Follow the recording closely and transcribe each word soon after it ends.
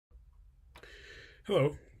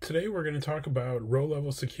Hello. Today we're going to talk about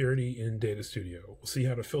row-level security in Data Studio. We'll see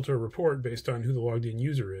how to filter a report based on who the logged-in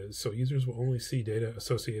user is, so users will only see data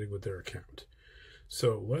associated with their account.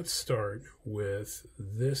 So let's start with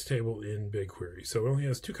this table in BigQuery. So it only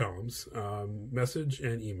has two columns, message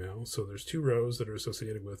and email. So there's two rows that are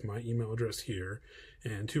associated with my email address here,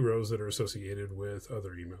 and two rows that are associated with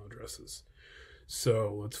other email addresses.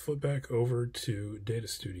 So let's flip back over to Data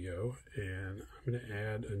Studio, and I'm going to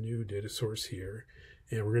add a new data source here.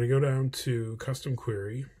 And we're going to go down to Custom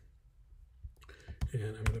Query,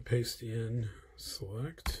 and I'm going to paste in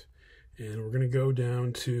select, and we're going to go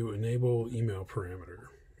down to Enable Email Parameter.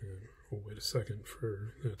 And we'll wait a second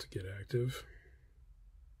for that to get active.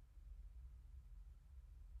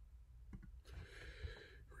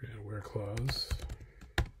 We're going to add a where clause.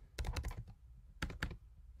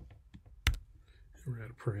 And we're going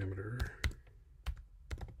to add a parameter.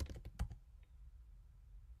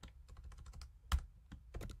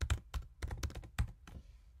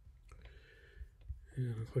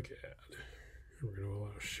 And I'll click add. And we're going to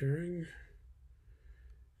allow sharing.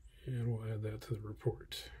 And we'll add that to the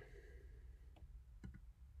report.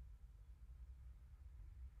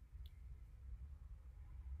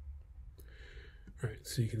 All right,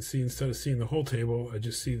 so you can see instead of seeing the whole table, I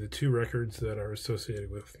just see the two records that are associated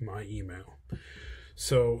with my email.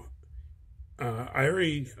 So I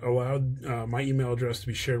already allowed my email address to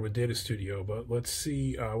be shared with Data Studio, but let's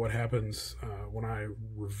see what happens when I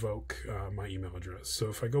revoke my email address. So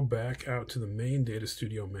if I go back out to the main Data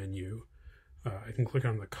Studio menu, I can click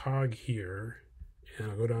on the cog here,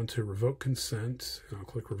 and I'll go down to Revoke Consent, and I'll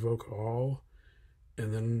click Revoke All,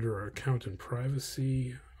 and then under Account and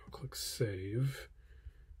Privacy, I'll click Save.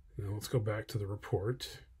 Now let's go back to the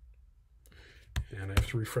report, and I have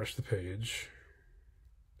to refresh the page.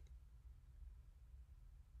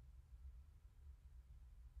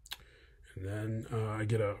 And then I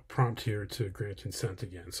get a prompt here to grant consent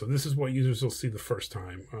again. So this is what users will see the first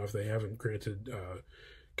time if they haven't granted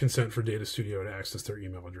consent for Data Studio to access their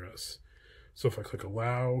email address. So if I click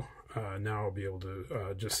Allow, now I'll be able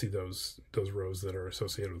to just see those rows that are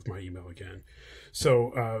associated with my email again.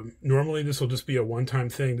 So normally this will just be a one-time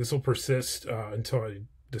thing. This will persist until I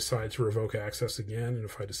decide to revoke access again, and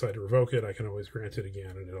if I decide to revoke it, I can always grant it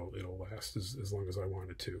again, and it'll last as long as I want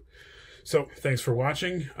it to. So thanks for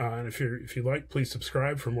watching, and if you like, please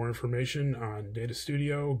subscribe for more information on Data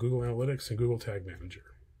Studio, Google Analytics, and Google Tag Manager.